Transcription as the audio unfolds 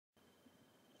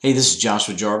Hey, this is Josh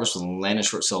with Jarvis with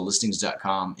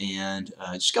AtlantaShortSaleListings.com, and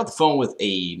just got the phone with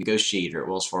a negotiator at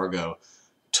Wells Fargo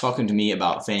talking to me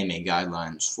about Fannie Mae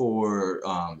guidelines for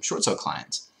short sale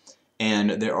clients. And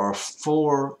there are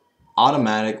 4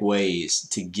 automatic ways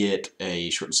to get a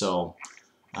short sale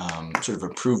sort of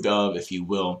approved of, if you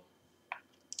will.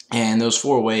 And those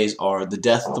 4 ways are the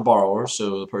death of the borrower,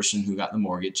 so the person who got the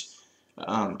mortgage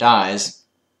dies,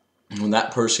 and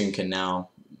that person can now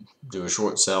do a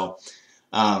short sale.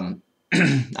 I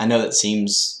know that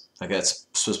seems like that's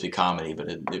supposed to be comedy, but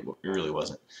it really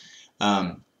wasn't.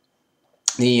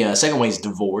 The second way is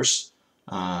divorce.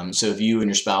 So if you and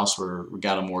your spouse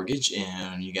got a mortgage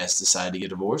and you guys decide to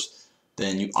get divorced,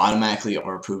 then you automatically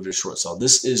are approved of short sale.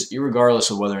 This is irregardless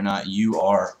of whether or not you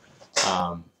are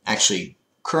actually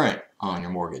current on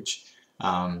your mortgage.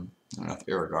 I don't know if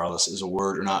irregardless is a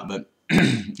word or not, but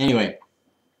anyway.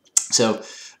 So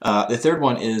the third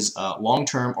one is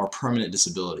long-term or permanent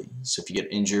disability. So if you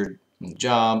get injured in the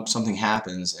job, something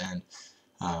happens, and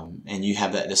you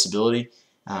have that disability,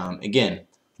 again,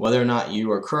 whether or not you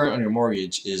are current on your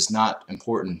mortgage is not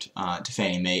important to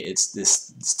Fannie Mae. It's this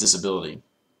disability.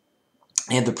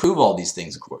 And you have to prove all these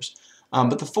things, of course.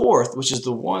 But the fourth, which is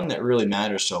the one that really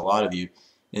matters to a lot of you,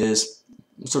 is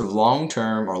sort of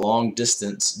long-term or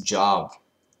long-distance job.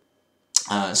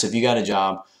 So if you got a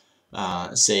job,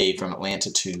 say from Atlanta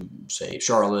to say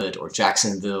Charlotte or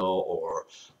Jacksonville or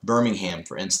Birmingham,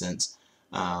 for instance,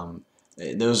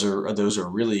 those are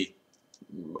really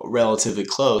relatively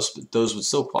close, but those would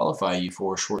still qualify you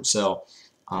for a short sale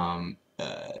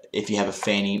if you have a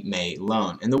Fannie Mae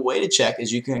loan. And the way to check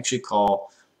is you can actually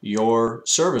call your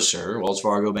servicer, Wells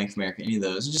Fargo, Bank of America, any of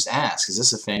those, and just ask, is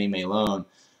this a Fannie Mae loan?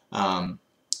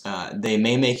 They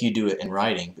may make you do it in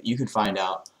writing, but you can find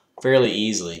out fairly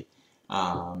easily.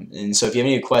 And so if you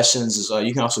have any questions,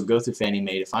 you can also go through Fannie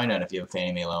Mae to find out if you have a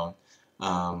Fannie Mae loan.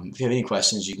 If you have any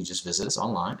questions, you can just visit us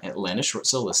online at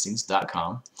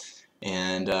AtlantaShortSaleListings.com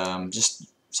and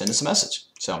just send us a message.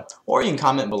 Or you can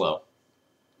comment below.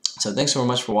 So thanks so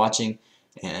much for watching,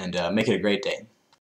 and make it a great day.